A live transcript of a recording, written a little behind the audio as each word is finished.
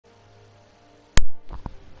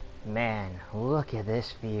Man, look at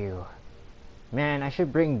this view. Man, I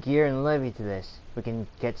should bring Gear and Levy to this. We can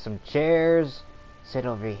get some chairs, sit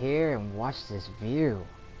over here, and watch this view.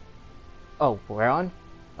 Oh, we're on?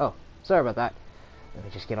 Oh, sorry about that. Let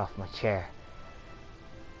me just get off my chair.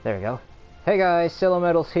 There we go. Hey guys,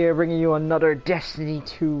 Metals here, bringing you another Destiny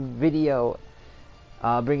 2 video.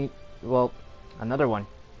 Another one.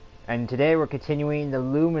 And today we're continuing the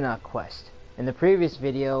Lumina quest. In the previous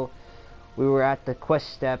video, we were at the quest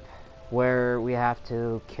step where we have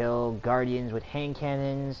to kill guardians with hand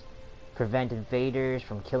cannons, prevent invaders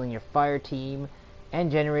from killing your fire team,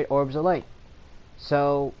 and generate orbs of light.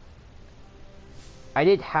 So, I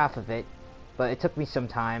did half of it, but it took me some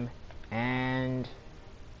time, and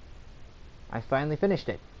I finally finished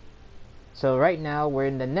it. So right now we're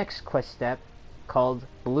in the next quest step called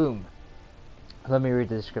Bloom. Let me read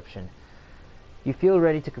the description. You feel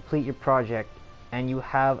ready to complete your project, and you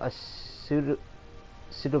have a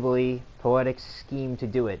suitably poetic scheme to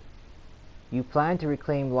do it. You plan to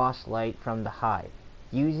reclaim lost light from the hive.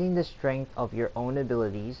 Using the strength of your own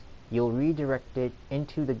abilities, you'll redirect it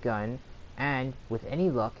into the gun, and, with any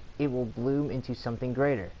luck, it will bloom into something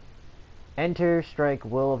greater. Enter Strike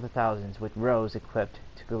Will of the Thousands with Rose equipped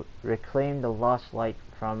to reclaim the lost light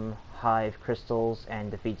from hive crystals and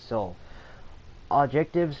defeat Soul.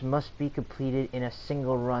 Objectives must be completed in a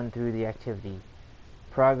single run through the activity.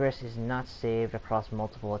 Progress is not saved across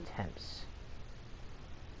multiple attempts.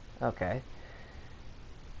 Okay.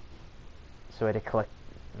 So I had to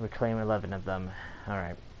reclaim 11 of them.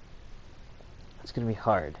 Alright. It's gonna be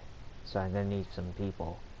hard, so I'm gonna need some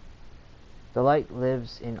people. The light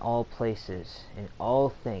lives in all places, in all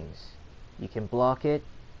things. You can block it,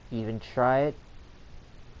 even try it.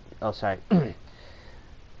 Oh, sorry.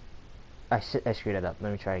 I screwed it up.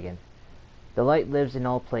 Let me try again. The light lives in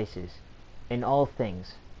all places, in all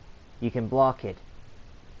things. You can block it,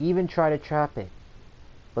 even try to trap it,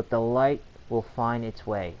 but the light will find its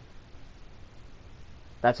way.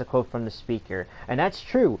 That's a quote from the speaker. And that's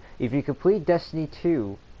true. If you complete Destiny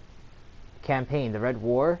 2 campaign, the Red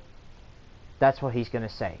War, that's what he's going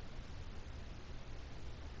to say.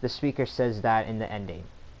 The speaker says that in the ending.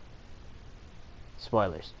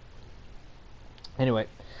 Spoilers. Anyway,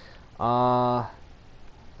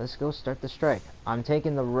 let's go start the strike. I'm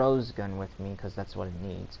taking the Rose gun with me because that's what it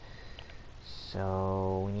needs.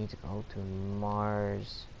 So we need to go to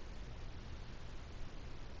Mars.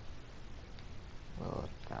 Well,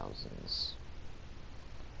 thousands.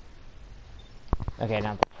 Okay,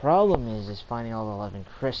 now the problem is finding all the 11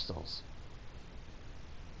 crystals.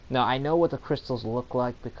 Now I know what the crystals look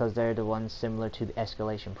like because they're the ones similar to the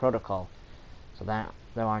escalation protocol, so that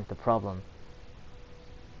aren't the problem.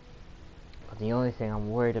 But the only thing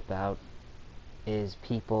I'm worried about is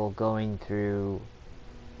people going through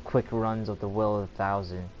quick runs of the Will of the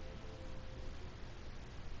Thousand.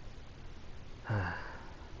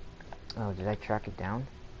 Oh, did I track it down?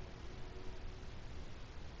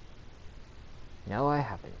 No, I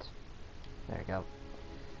haven't. There we go.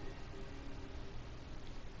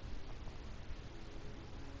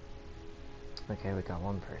 Okay, we got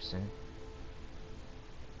one person.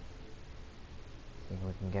 Think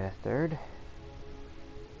we can get a third?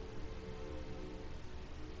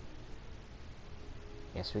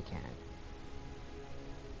 Yes, we can.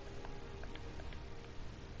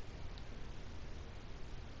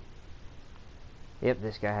 Yep,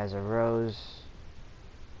 this guy has a Rose.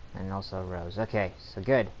 And also a Rose. Okay, so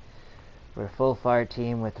good. We're a full fire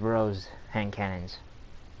team with Rose hand cannons.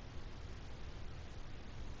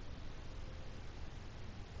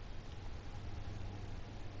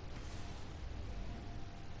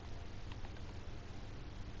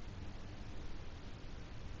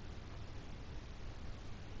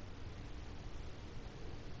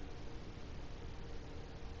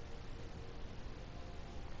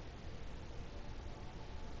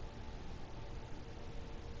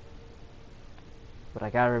 But I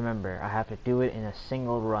gotta remember, I have to do it in a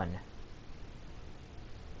single run.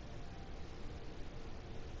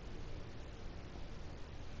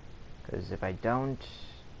 Because if I don't,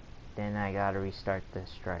 then I gotta restart the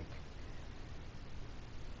strike.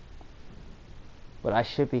 But I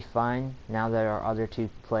should be fine. Now there are other two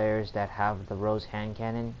players that have the Rose hand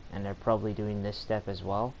cannon, and they're probably doing this step as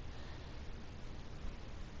well.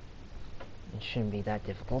 It shouldn't be that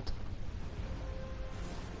difficult.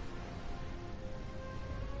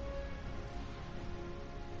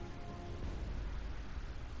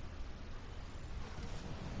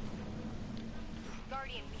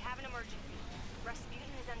 Guardian, we have an emergency. Rasputin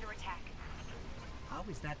is under attack. How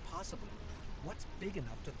is that possible? What's big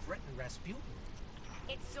enough to threaten Rasputin?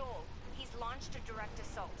 It's Zol. He's launched a direct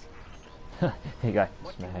assault. He got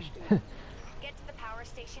What do we smashed. do? Get to the power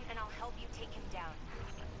station and I'll help you take him down.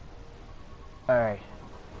 Alright.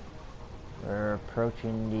 We're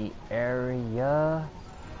approaching the area.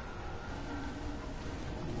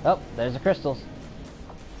 Oh, there's the crystals.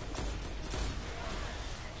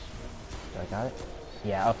 I got it?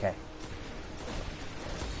 Yeah, okay.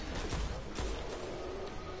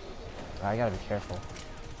 I gotta be careful.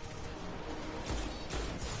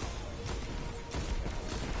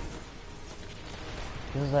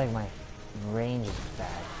 Feels like my range is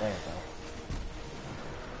bad. There you go.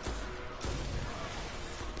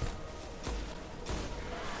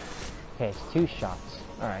 Okay, it's 2 shots.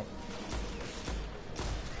 Alright.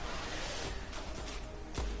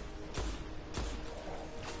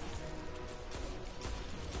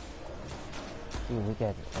 Ooh, we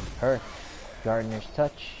get a perk. Gardener's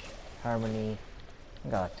Touch. Harmony. I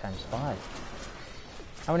got like ×5.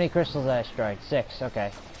 How many crystals did I strike? 6.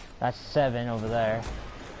 Okay. That's 7 over there.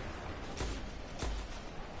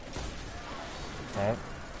 Okay.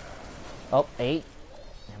 Oh, 8.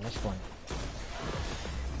 I missed one.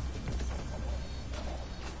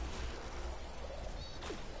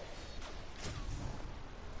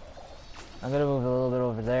 I'm gonna move a little bit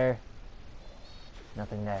over there.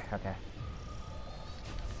 Nothing there. Okay.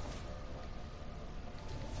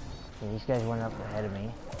 Okay, these guys went up ahead of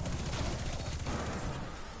me.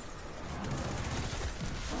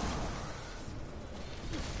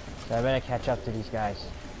 So I better catch up to these guys.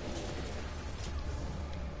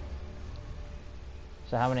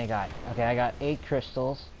 So how many I got? Okay, I got 8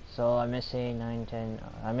 crystals. So I'm missing 9, 10.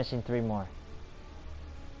 I'm missing 3 more.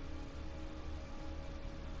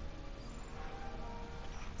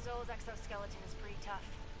 Zol's exoskeleton is pretty tough.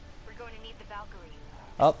 We're going to need the Valkyrie.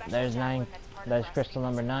 Oh, there's 9. There's crystal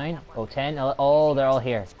number 9. Oh, 10. Oh, they're all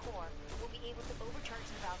here.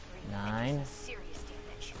 9.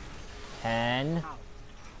 10.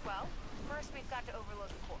 Well, first we've got to overload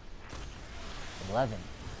the core. 11.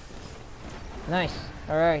 Nice.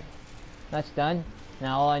 Alright. That's done.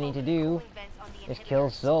 Now all I need to do is kill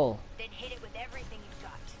Zol. Then hit it with everything you've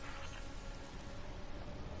got.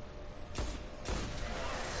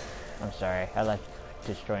 I'm sorry. I like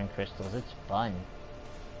destroying crystals. It's fun.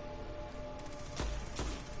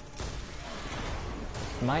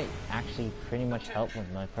 This might actually pretty much help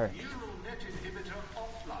with my perk. Neural net inhibitor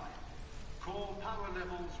offline. Core power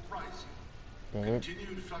levels rising. Did it? Continued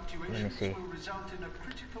Let me fluctuations see. will result in a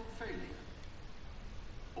critical failure.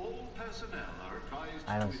 All personnel are advised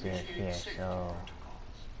I don't to see it initiate here, safety so...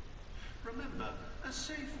 protocols. Remember, a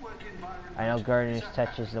safe work environment. I know Gardener's is a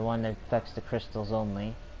Touch is the one that affects the crystals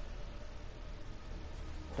only.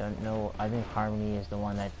 Don't know. I think Harmony is the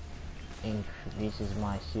one that increases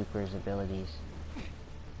my super's abilities.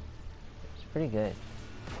 It's pretty good.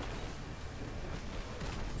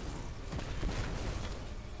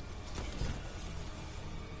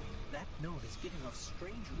 That node is giving off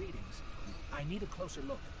strange readings. I need a closer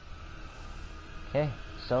look. Okay,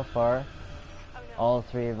 so far, Oh no. all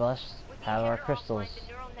 3 of us With the have our inhibitor crystals offline, the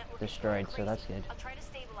neural network is destroyed, going so that's crazy. good. I'll try to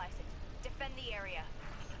stabilize it. Defend the area.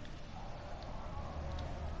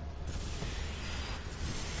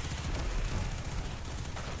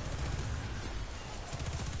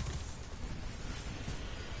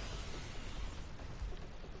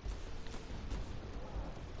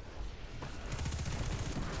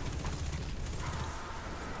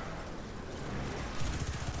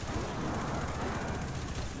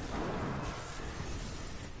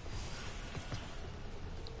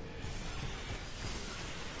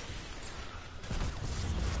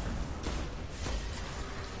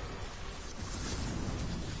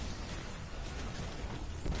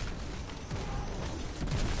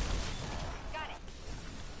 Got it.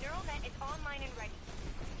 Neural net is online and ready.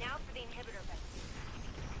 Now for the inhibitor vent.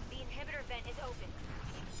 The inhibitor vent is open.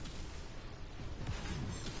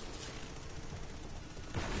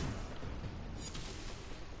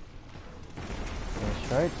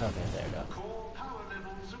 Destroyed? Okay, there we go. Core power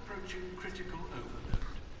levels approaching critical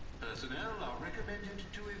overload. Personnel are recommended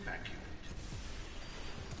to evacuate.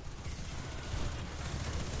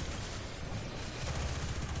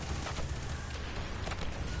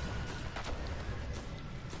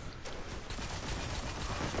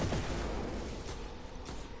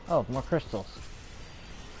 Oh, more crystals.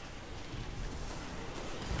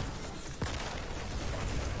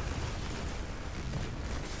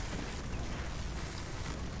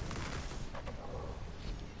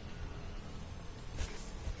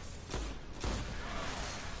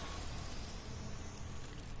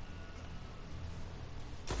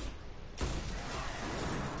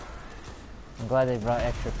 I'm glad they brought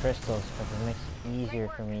extra crystals because it makes it easier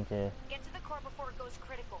for me to... Get to the core before it goes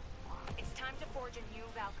critical. It's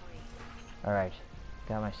Valkyrie. Alright,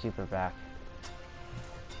 got my super back.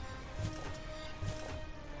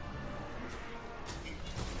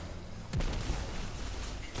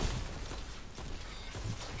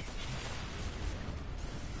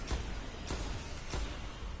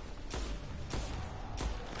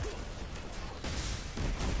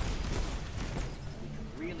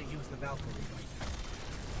 Really use the Valkyrie right now.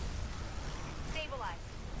 Stabilized.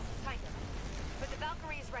 Kind of. But the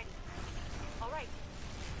Valkyrie is ready. Alright.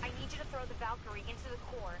 I need you to throw the Valkyrie into the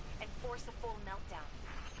core and force a full meltdown.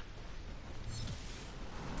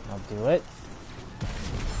 I'll do it.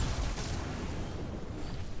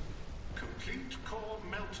 Complete core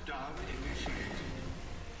meltdown initiated.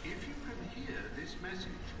 If you can hear this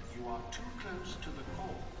message, you are too close to the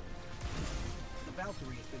core. The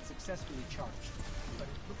Valkyrie has been successfully charged, but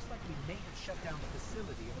it looks like we may have shut down the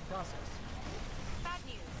facility in the process. Bad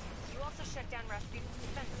news. You also shut down Rasputin's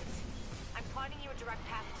defenses. I'm plotting you a direct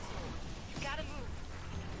path to Seoul. You gotta move.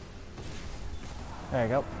 There you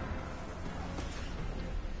go.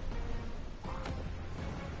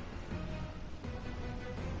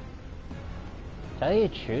 Tell you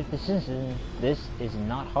the truth, this is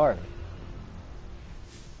not hard.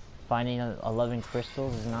 Finding 11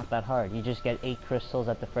 crystals is not that hard. You just get 8 crystals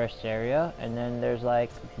at the first area, and then there's like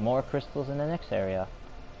more crystals in the next area.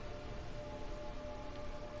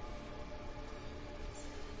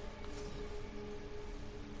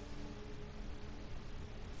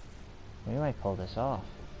 We might pull this off.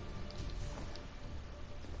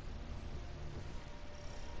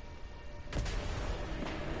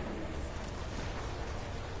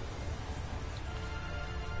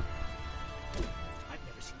 I've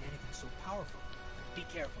never seen anything so powerful. Be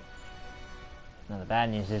careful. Now the bad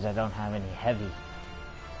news is I don't have any heavy.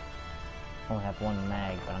 I only have 1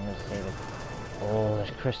 mag, but I'm gonna save it. Oh,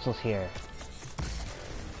 there's crystals here.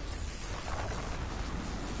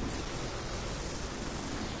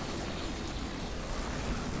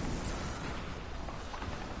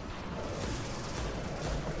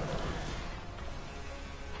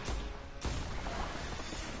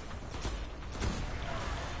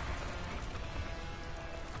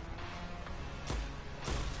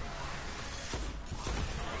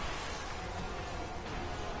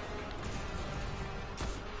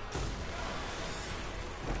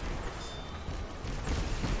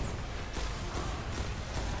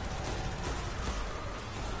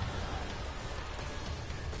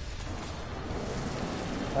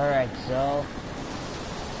 Alright, so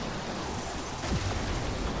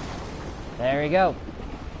there we go.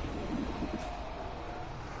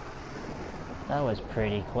 That was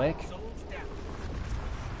pretty quick. Souls down.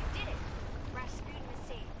 You did it. Rasputin is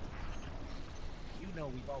saved. You know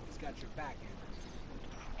we've always got your back,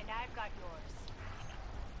 Amber. And I've got yours.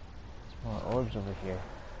 More orbs over here.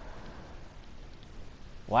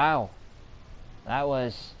 Wow. That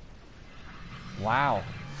was... Wow.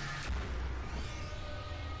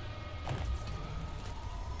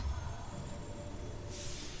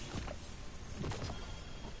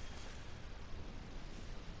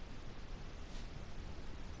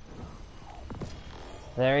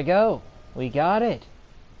 There we go. We got it.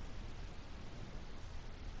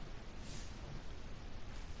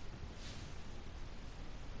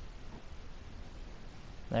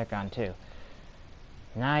 They're gone too.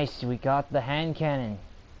 Nice, we got the hand cannon.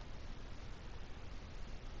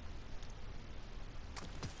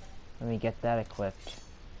 Let me get that equipped.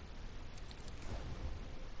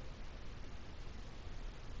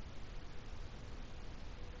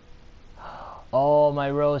 Oh,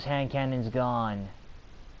 my rose hand cannon's gone.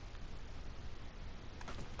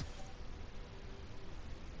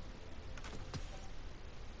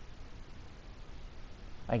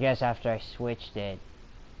 I guess after I switched it.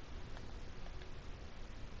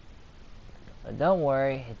 But don't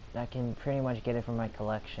worry, I can pretty much get it from my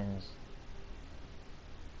collections.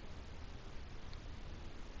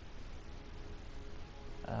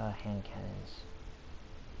 Hand cannons.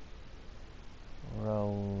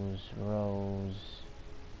 Rose.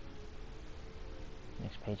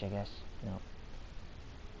 Next page, I guess. No.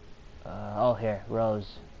 Oh, here,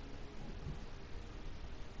 rose.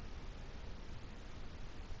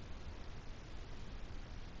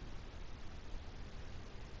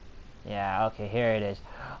 Yeah, okay, here it is.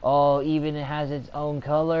 Oh, even it has its own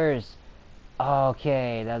colors.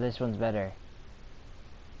 Okay, now this one's better.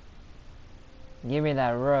 Give me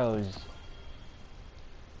that rose.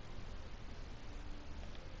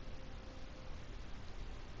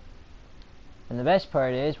 And the best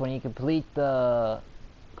part is, when you complete the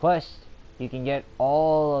quest, you can get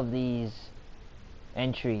all of these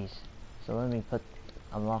entries. So let me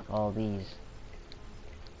unlock all these.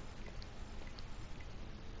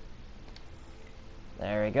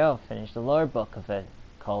 There we go. Finished the lore book of it,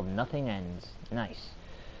 called Nothing Ends. Nice.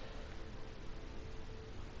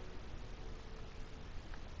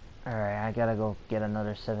 Alright, I gotta go get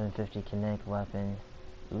another 750 kinetic weapon.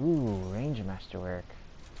 Ooh, range masterwork.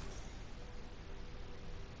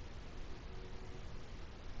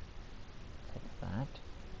 Take that.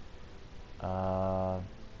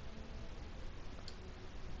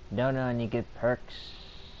 Don't know any good perks,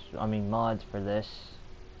 mods for this,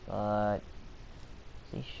 but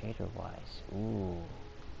see shader wise. Ooh.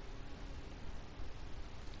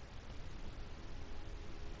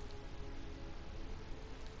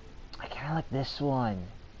 I kinda like this one.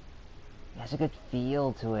 It has a good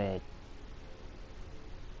feel to it.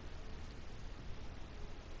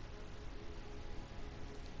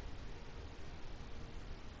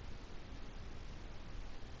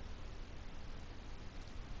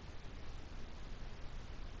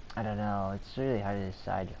 I don't know, it's really hard to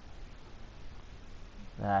decide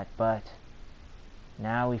that, but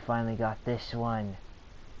now we finally got this one.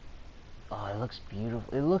 Oh, it looks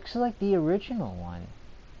beautiful. It looks like the original one.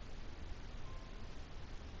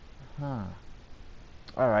 Huh.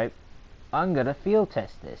 Alright, I'm gonna field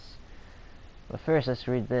test this. But first, let's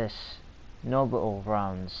read this. Noble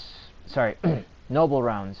rounds. Sorry, noble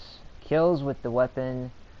rounds. Kills with the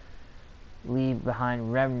weapon leave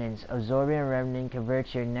behind remnants. Absorbing a remnant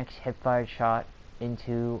converts your next hipfire shot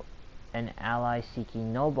into an ally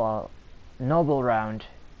seeking noble round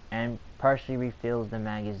and partially refills the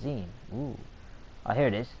magazine. Ooh. Oh, here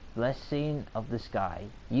it is. Blessing of the Sky.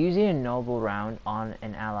 Using a noble round on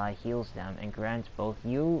an ally heals them and grants both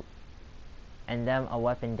you and them a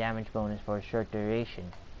weapon damage bonus for a short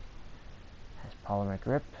duration. Has polymer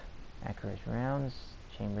grip, accurate rounds,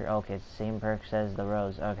 chamber. Okay, it's the same perks as the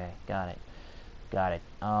rose. Okay, got it. Got it.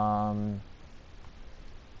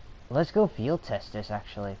 Let's go field test this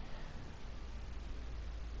actually.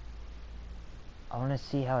 I want to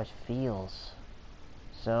see how it feels.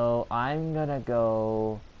 So I'm gonna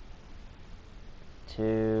go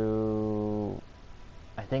to...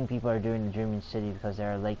 I think people are doing the Dreaming City because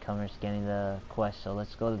there are latecomers getting the quest. So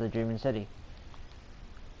let's go to the Dreaming City.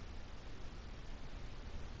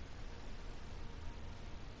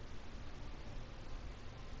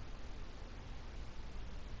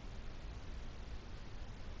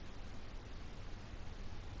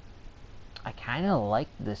 I kind of like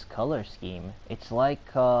this color scheme. It's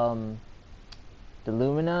like the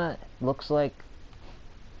Lumina looks like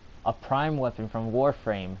a prime weapon from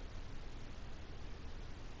Warframe.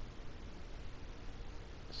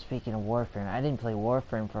 Speaking of Warframe, I didn't play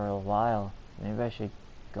Warframe for a while. Maybe I should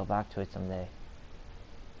go back to it someday.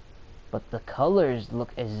 But the colors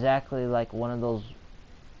look exactly like one of those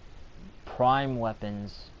prime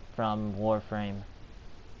weapons from Warframe,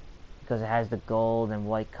 because it has the gold and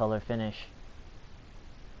white color finish.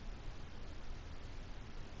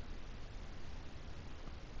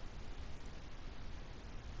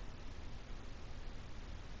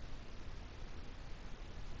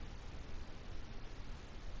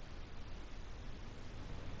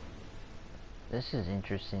 This is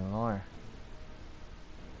interesting lore.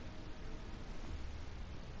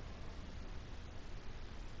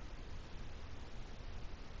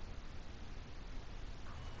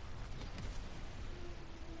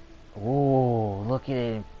 Ooh, look at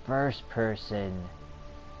it in first person.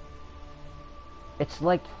 It's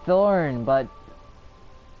like Thorn, but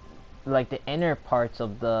like the inner parts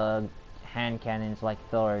of the hand cannons like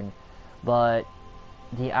Thorn, but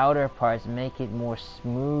the outer parts make it more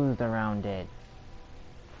smooth around it.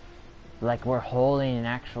 Like we're holding an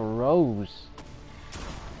actual rose.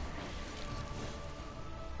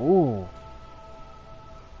 Ooh.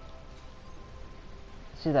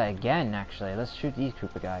 Let's do that again, actually. Let's shoot these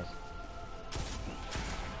group of guys.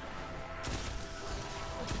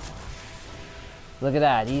 Look at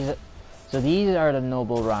that. These are the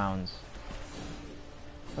noble rounds.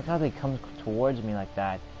 Look how they come towards me like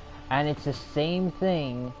that. And it's the same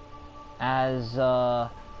thing as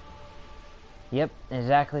yep,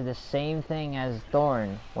 exactly the same thing as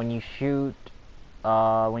Thorn. When you shoot,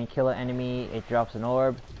 when you kill an enemy, it drops an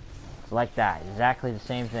orb. It's like that, exactly the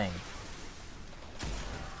same thing.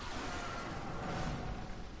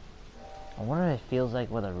 I wonder what it feels like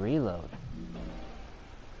with a reload.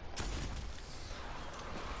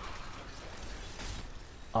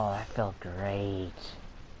 Oh, that felt great.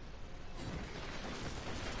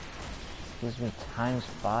 Gives me ×5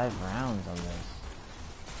 rounds on this.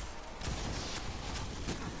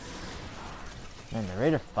 Man, the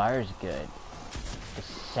rate of fire is good. The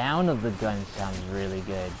sound of the gun sounds really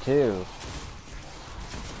good, too.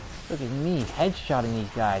 Look at me, headshotting these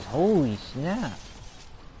guys. Holy snap.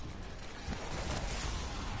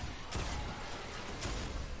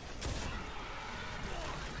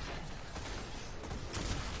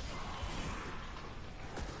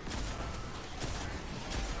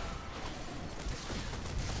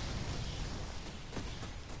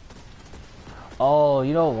 Oh,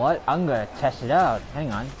 you know what? I'm gonna test it out.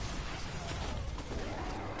 Hang on.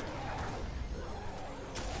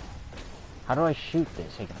 How do I shoot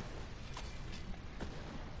this? Hang on.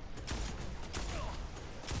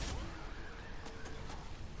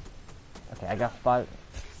 Okay, I got 5.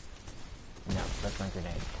 No, that's my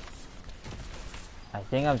grenade. I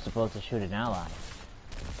think I'm supposed to shoot an ally.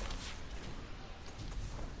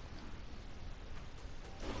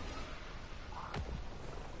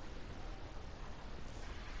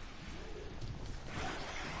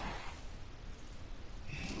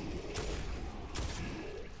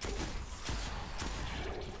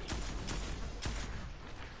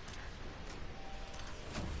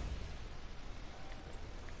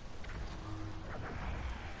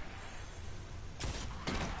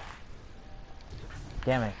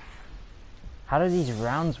 Damn it. How do these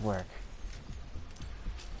rounds work?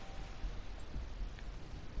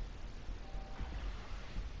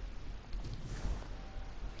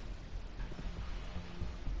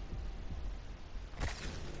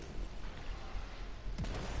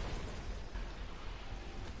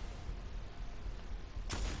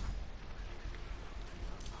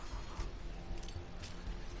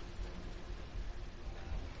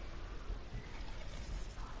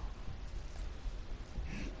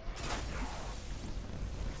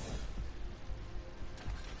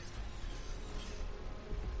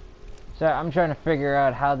 So I'm trying to figure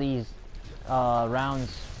out how these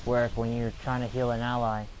rounds work when you're trying to heal an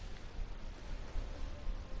ally.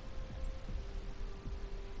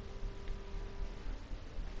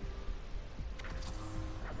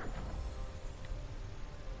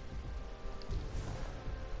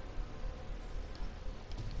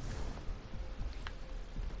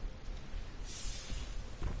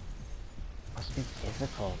 Must be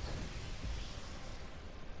difficult.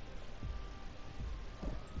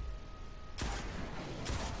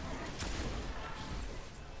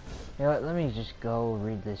 You know what, let me just go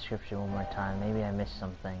read the description one more time. Maybe I missed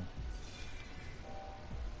something.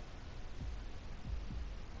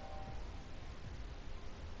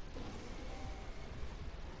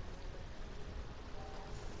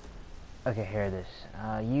 Okay, here it is.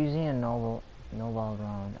 Using a noble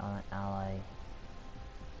round on an ally.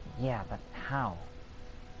 Yeah, but how?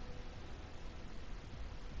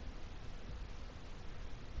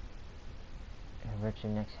 Convert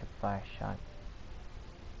your next hip fire shot.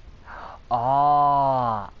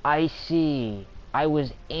 Ah, I see. I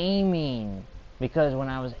was aiming, because when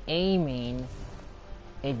I was aiming,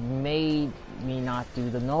 it made me not do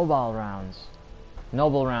the noble rounds.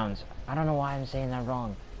 Noble rounds. I don't know why I'm saying that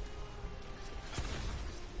wrong.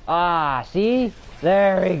 Ah, see?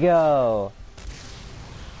 There we go.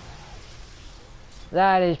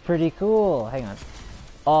 That is pretty cool. Hang on.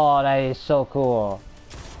 Oh, that is so cool.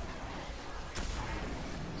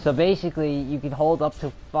 So basically, you can hold up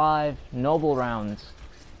to 5 noble rounds.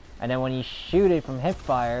 And then when you shoot it from hip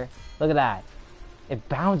fire, look at that. It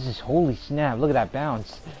bounces. Holy snap. Look at that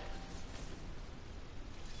bounce.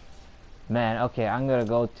 Man, okay, I'm gonna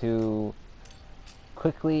go to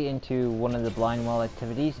quickly into one of the blind well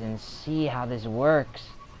activities and see how this works.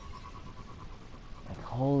 Like,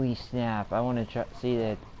 holy snap. I want to see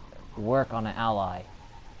it work on an ally.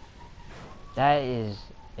 That is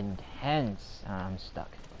intense. I'm stuck.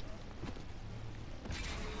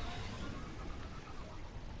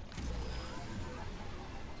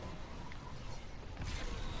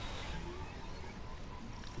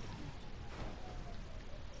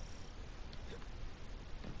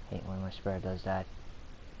 Hate when my spare does that.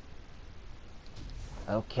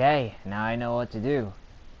 Okay, now I know what to do.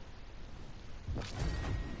 Let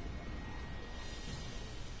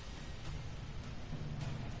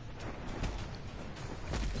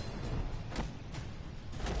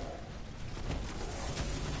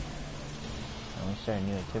me start a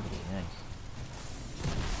new activity. Nice.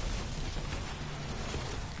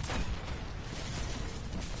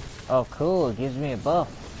 Oh, cool. It gives me a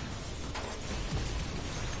buff.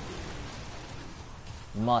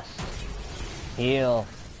 Must heal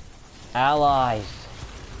allies.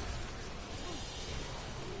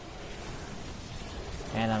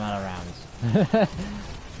 And I'm out of rounds.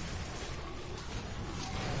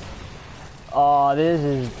 Oh, this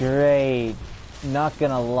is great. Not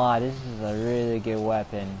gonna lie, this is a really good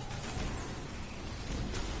weapon.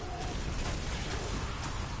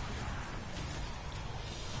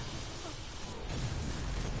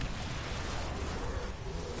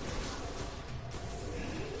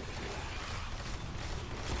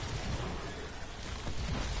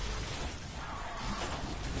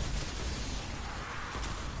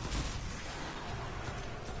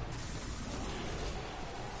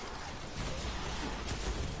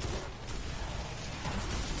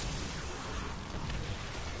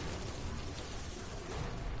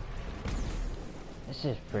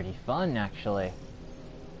 This is pretty fun, actually.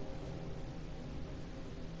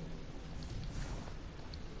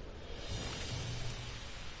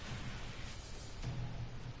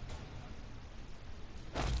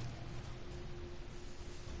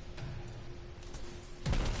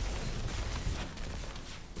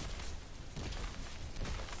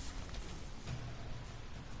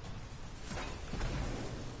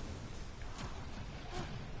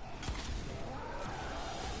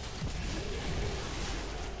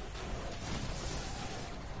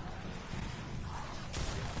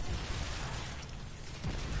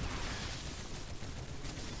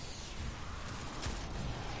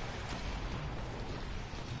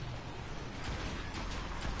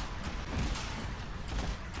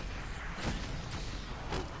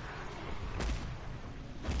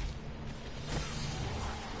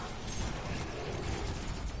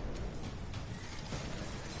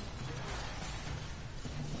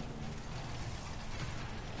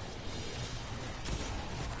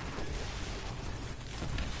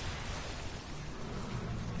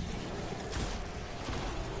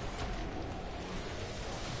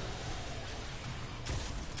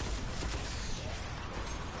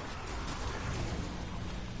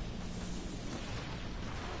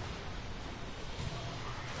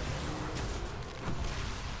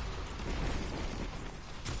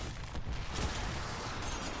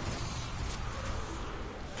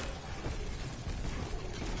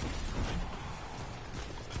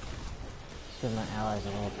 Give my allies a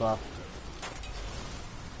little buff.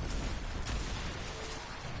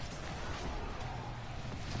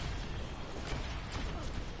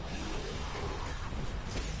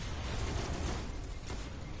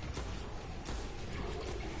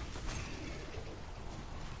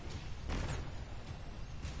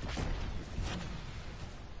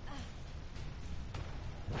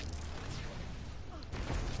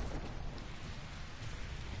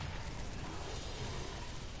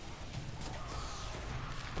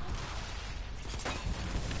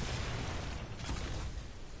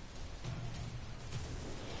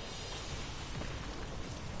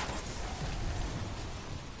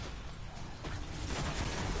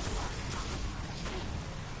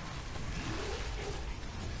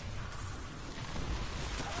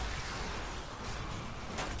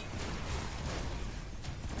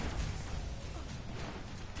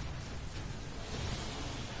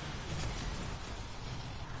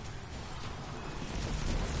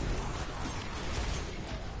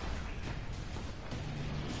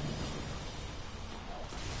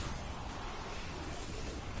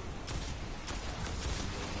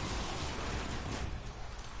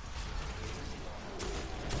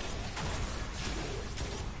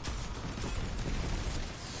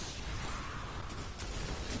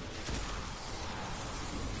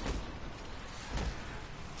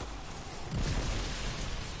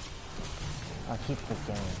 I'll keep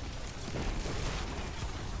forgetting.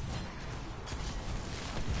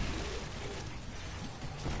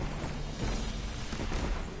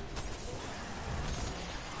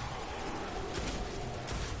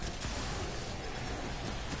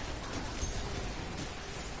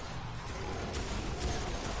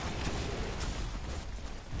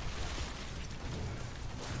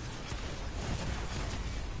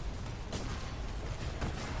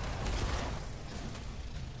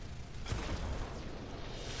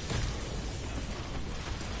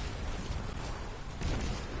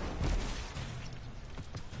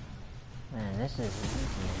 This is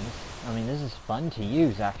easy. I mean, this is fun to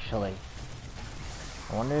use, actually.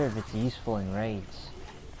 I wonder if it's useful in raids.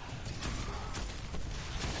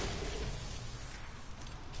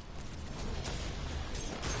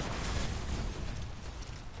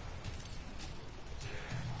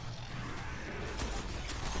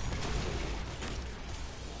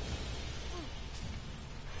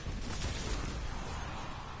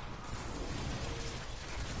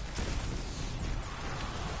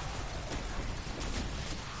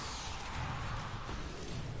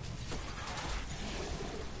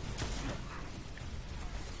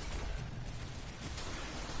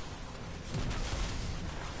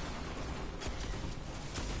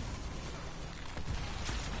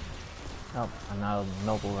 Oh, I'm out of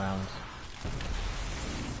noble rounds.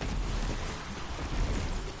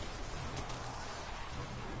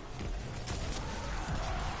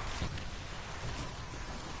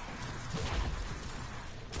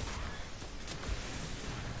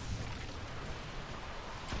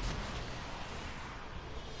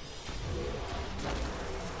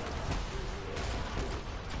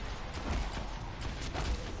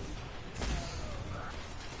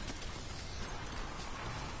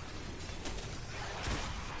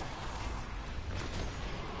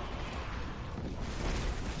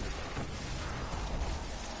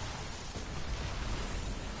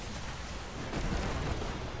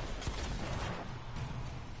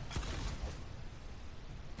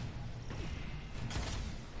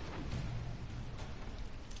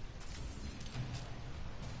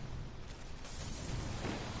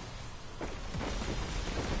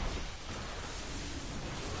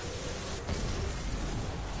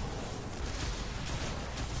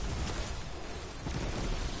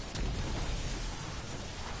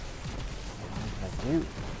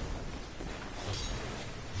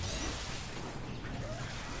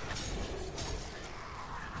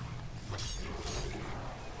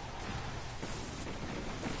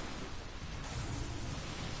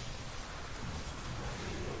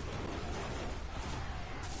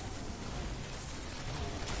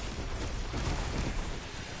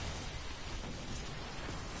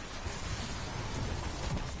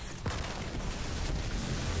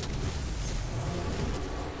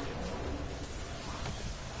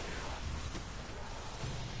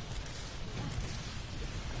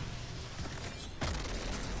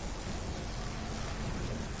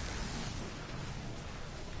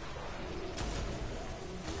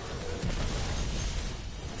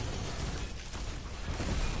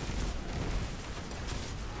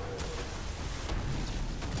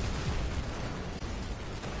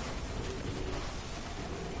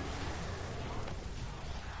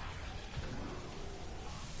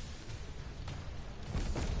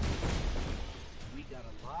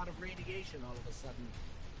 lot of radiation all of a sudden.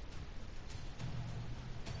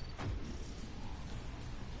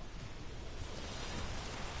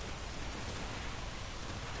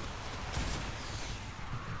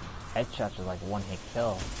 Headshots are like one-hit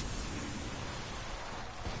kill.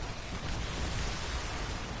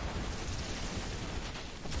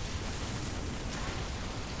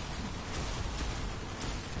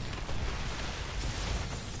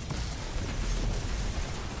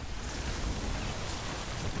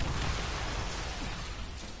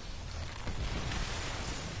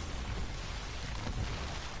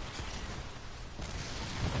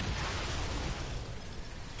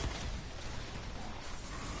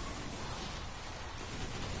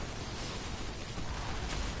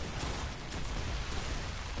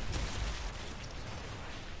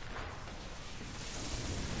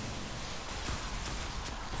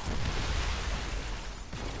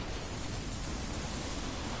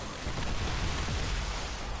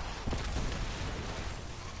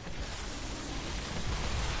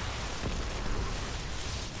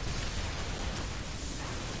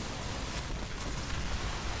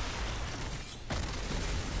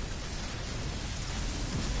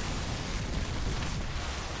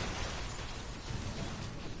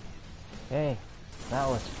 Okay, that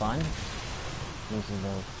was fun. Using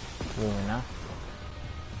the Lumina.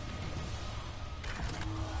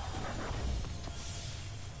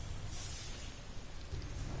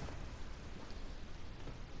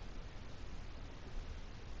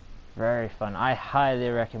 Very fun. I highly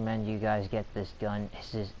recommend you guys get this gun.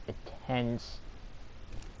 This is intense,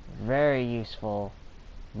 very useful,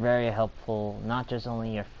 very helpful, not just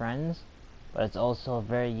only your friends, but it's also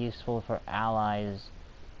very useful for allies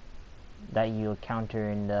that you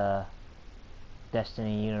encounter in the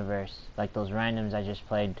Destiny universe, like those randoms I just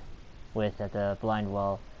played with at the blind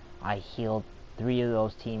well. I healed 3 of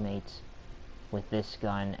those teammates with this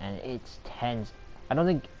gun, and it's tense. I don't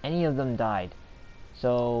think any of them died,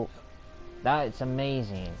 so that's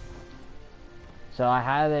amazing. So I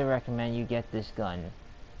highly recommend you get this gun.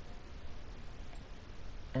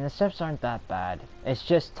 And the steps aren't that bad. It's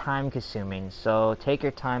just time consuming, so take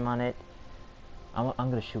your time on it. I'm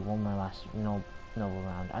gonna shoot one more last noble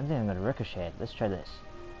round. I think I'm gonna ricochet it. Let's try this.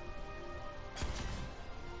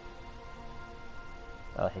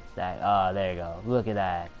 Oh, it hits that. Oh, there you go. Look at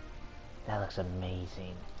that. That looks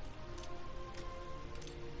amazing.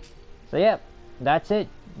 So yep, that's it.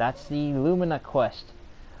 That's the Lumina quest.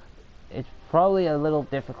 It's probably a little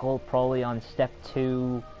difficult, probably on step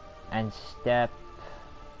 2 and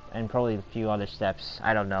probably a few other steps.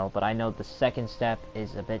 I don't know, but I know the second step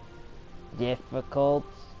is a bit difficult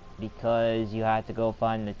because you have to go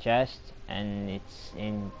find the chest, and it's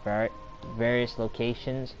in various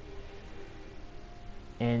locations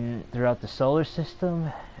throughout the solar system,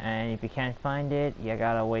 and if you can't find it, you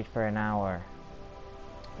gotta wait for an hour.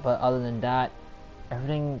 But other than that,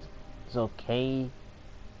 everything's okay.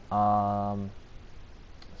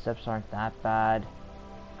 Steps aren't that bad.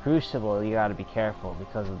 Crucible, you gotta be careful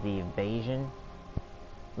because of the invasion,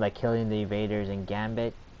 like killing the invaders in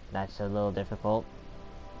Gambit. That's a little difficult,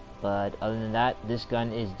 but other than that, this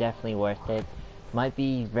gun is definitely worth it. Might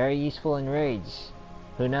be very useful in raids,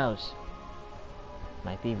 who knows,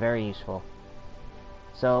 might be very useful.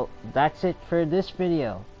 So that's it for this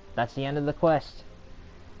video. That's the end of the quest.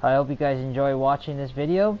 I hope you guys enjoy watching this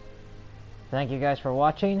video. Thank you guys for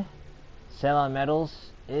watching. Sail on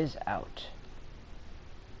Metals is out.